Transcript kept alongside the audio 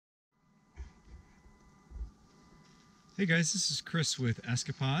Hey guys, this is Chris with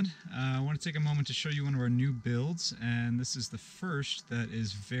Escapod. I want to take a moment to show you one of our new builds, and this is the first that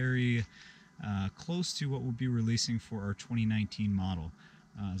is very close to what we'll be releasing for our 2019 model.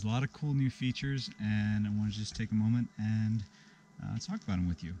 There's a lot of cool new features, and I want to just take a moment and talk about them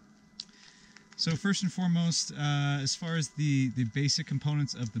with you. So first and foremost, as far as the basic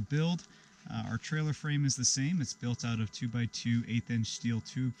components of the build, our trailer frame is the same. It's built out of 2x2 1/8" steel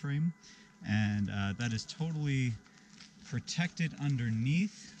tube frame, and that is totally protected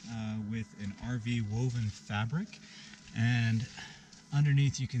underneath with an RV woven fabric. And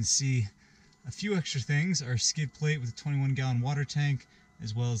underneath you can see a few extra things: our skid plate with a 21-gallon water tank,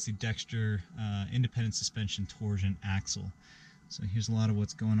 as well as the Dexter independent suspension torsion axle. So here's a lot of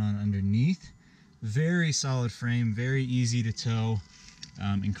what's going on underneath. Very solid frame, very easy to tow,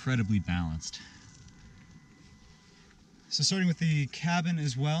 incredibly balanced. So starting with the cabin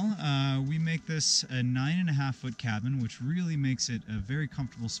as well, we make this a 9.5-foot cabin, which really makes it a very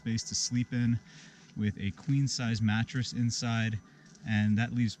comfortable space to sleep in, with a queen-size mattress inside, and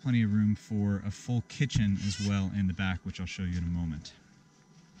that leaves plenty of room for a full kitchen as well in the back, which I'll show you in a moment.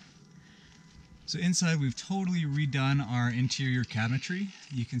 So inside we've totally redone our interior cabinetry.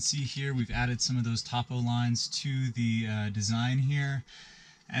 You can see here we've added some of those topo lines to the design here.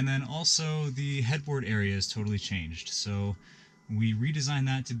 And then also the headboard area is totally changed. So we redesigned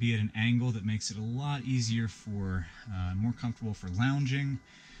that to be at an angle that makes it a lot easier for, more comfortable for lounging.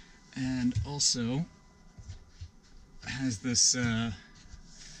 And also has this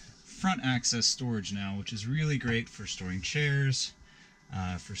front access storage now, which is really great for storing chairs,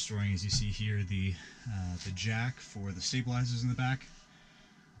 for storing, as you see here, the jack for the stabilizers in the back.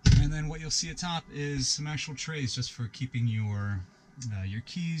 And then what you'll see at top is some actual trays just for keeping your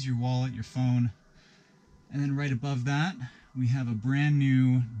keys, your wallet, your phone. And then right above that we have a brand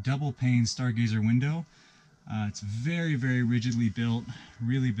new double pane stargazer window. It's very, very rigidly built,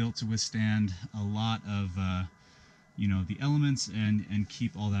 really built to withstand a lot of the elements and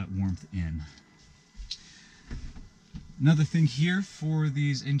keep all that warmth in. Another thing here for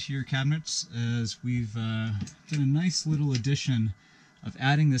these interior cabinets is we've done a nice little addition of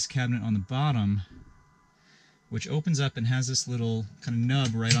adding this cabinet on the bottom, which opens up and has this little kind of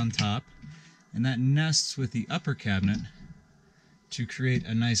nub right on top, and that nests with the upper cabinet to create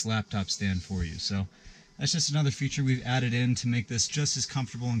a nice laptop stand for you. So that's just another feature we've added in to make this just as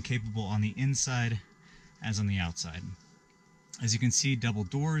comfortable and capable on the inside as on the outside. As you can see, double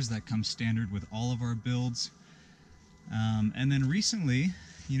doors, that comes standard with all of our builds. And then recently,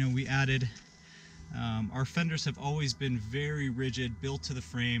 we added, our fenders have always been very rigid, built to the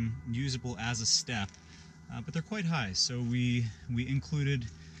frame, usable as a step. But they're quite high, so we included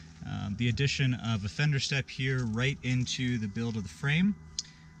the addition of a fender step here right into the build of the frame,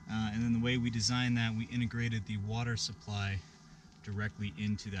 and then the way we designed that, we integrated the water supply directly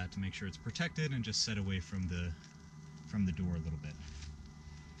into that to make sure it's protected and just set away from the door a little bit.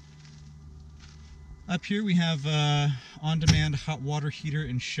 Up here we have on-demand hot water heater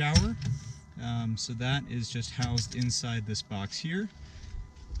and shower, so that is just housed inside this box here.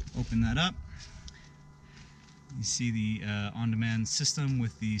 Open that up. You see the on-demand system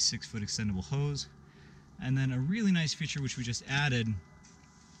with the 6-foot extendable hose. And then a really nice feature which we just added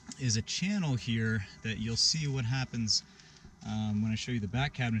is a channel here that you'll see what happens when I show you the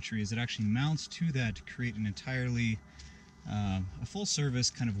back cabinetry, is it actually mounts to that to create an entirely a full service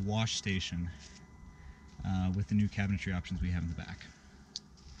kind of wash station with the new cabinetry options we have in the back.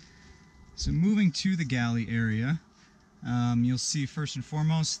 So moving to the galley area, you'll see first and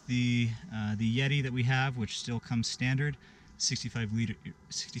foremost the Yeti that we have, which still comes standard, 65 liter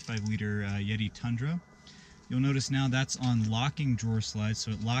Yeti Tundra. You'll notice now that's on locking drawer slides,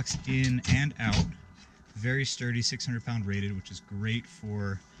 so it locks in and out. Very sturdy, 600-pound rated, which is great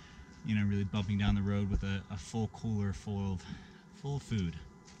for really bumping down the road with a full cooler full of food.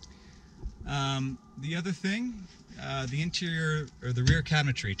 The other thing, the interior or the rear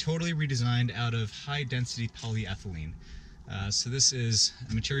cabinetry, totally redesigned out of high-density polyethylene. So this is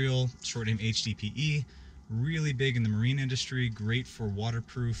a material short name HDPE, really big in the marine industry, great for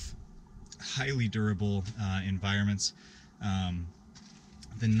waterproof, highly durable environments.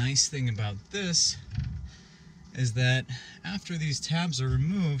 The nice thing about this is that after these tabs are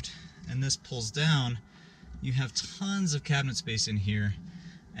removed and this pulls down, you have tons of cabinet space in here.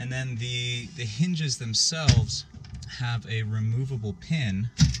 And then the hinges themselves have a removable pin,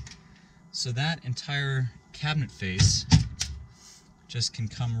 so that entire cabinet face just can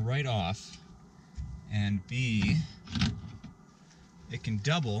come right off and it can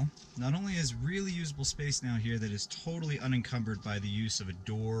double, not only as really usable space now here that is totally unencumbered by the use of a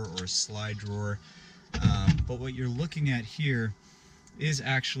door or a slide drawer, But what you're looking at here is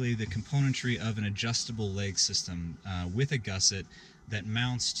actually the componentry of an adjustable leg system with a gusset that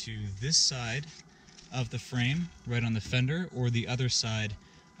mounts to this side of the frame, right on the fender, or the other side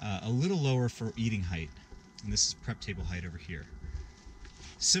a little lower for eating height. And this is prep table height over here.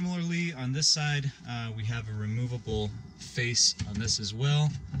 Similarly, on this side, we have a removable face on this as well.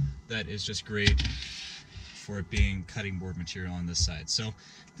 That is just great for it being cutting board material on this side. So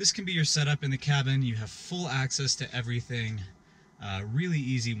this can be your setup in the cabin. You have full access to everything. Really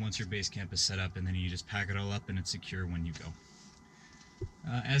easy once your base camp is set up, and then you just pack it all up and it's secure when you go.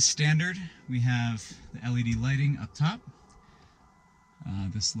 As standard, we have the LED lighting up top.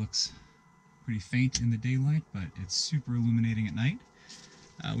 This looks pretty faint in the daylight, but it's super illuminating at night.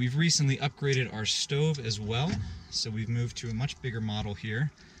 We've recently upgraded our stove as well, so we've moved to a much bigger model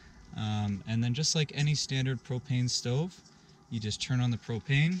here. And then just like any standard propane stove, you just turn on the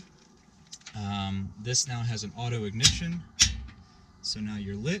propane. This now has an auto ignition, so now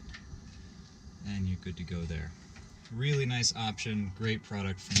you're lit and you're good to go there. Really nice option, great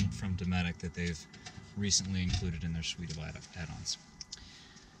product from Dometic that they've recently included in their suite of add-ons.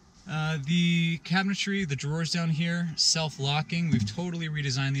 The cabinetry, the drawers down here, self-locking. We've totally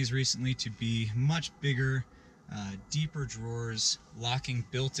redesigned these recently to be much bigger, deeper drawers, locking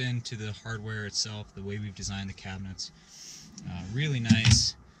built into the hardware itself, the way we've designed the cabinets. Really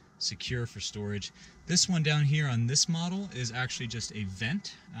nice, secure for storage. This one down here on this model is actually just a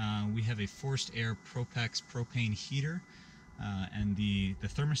vent. We have a forced air Propex propane heater, and the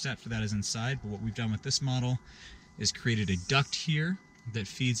thermostat for that is inside, but what we've done with this model is created a duct here that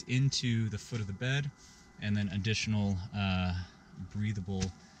feeds into the foot of the bed, and then additional breathable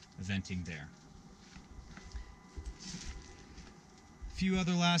venting there. A few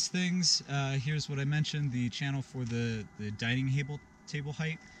other last things. Here's what I mentioned, the channel for the dining table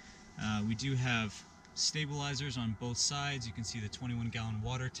height. We do have stabilizers on both sides. You can see the 21-gallon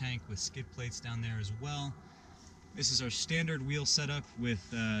water tank with skid plates down there as well. This is our standard wheel setup with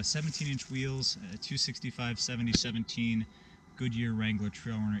 17-inch wheels, 265/70/17 Goodyear Wrangler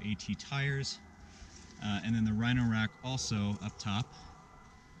Trail Runner AT tires, and then the Rhino rack also up top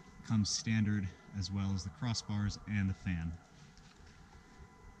comes standard, as well as the crossbars and the fan.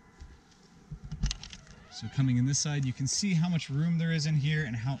 So coming in this side, you can see how much room there is in here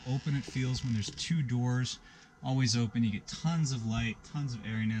and how open it feels when there's two doors always open. You get tons of light, tons of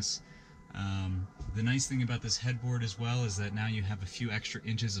airiness. The nice thing about this headboard as well is that now you have a few extra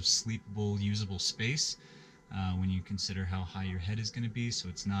inches of sleepable, usable space when you consider how high your head is going to be. So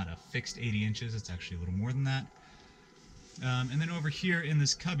it's not a fixed 80 inches, it's actually a little more than that. And then over here in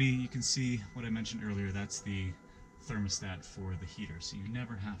this cubby, you can see what I mentioned earlier. That's the thermostat for the heater, so you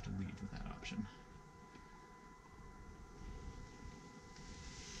never have to leave with that option.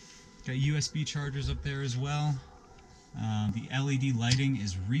 Got USB chargers up there as well. The LED lighting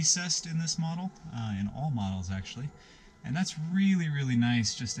is recessed in this model, in all models actually. And that's really, really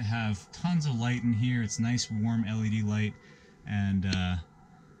nice just to have tons of light in here. It's nice, warm LED light, and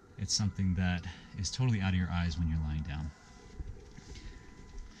it's something that is totally out of your eyes when you're lying down.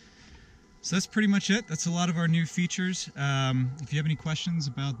 So that's pretty much it. That's a lot of our new features. If you have any questions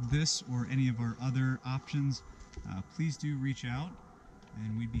about this or any of our other options, please do reach out,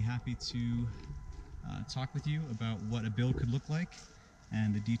 and we'd be happy to talk with you about what a build could look like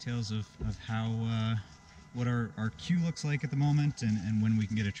and the details of how what our queue looks like at the moment, and when we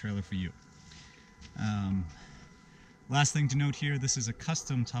can get a trailer for you. Last thing to note here, this is a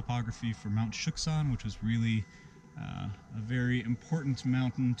custom topography for Mount Shuxon, which was really a very important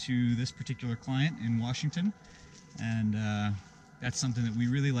mountain to this particular client in Washington, and that's something that we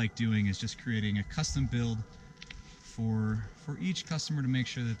really like doing, is just creating a custom build for each customer to make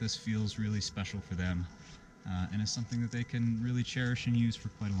sure that this feels really special for them, and is something that they can really cherish and use for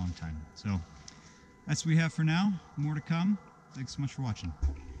quite a long time. So that's what we have for now. More to come. Thanks so much for watching.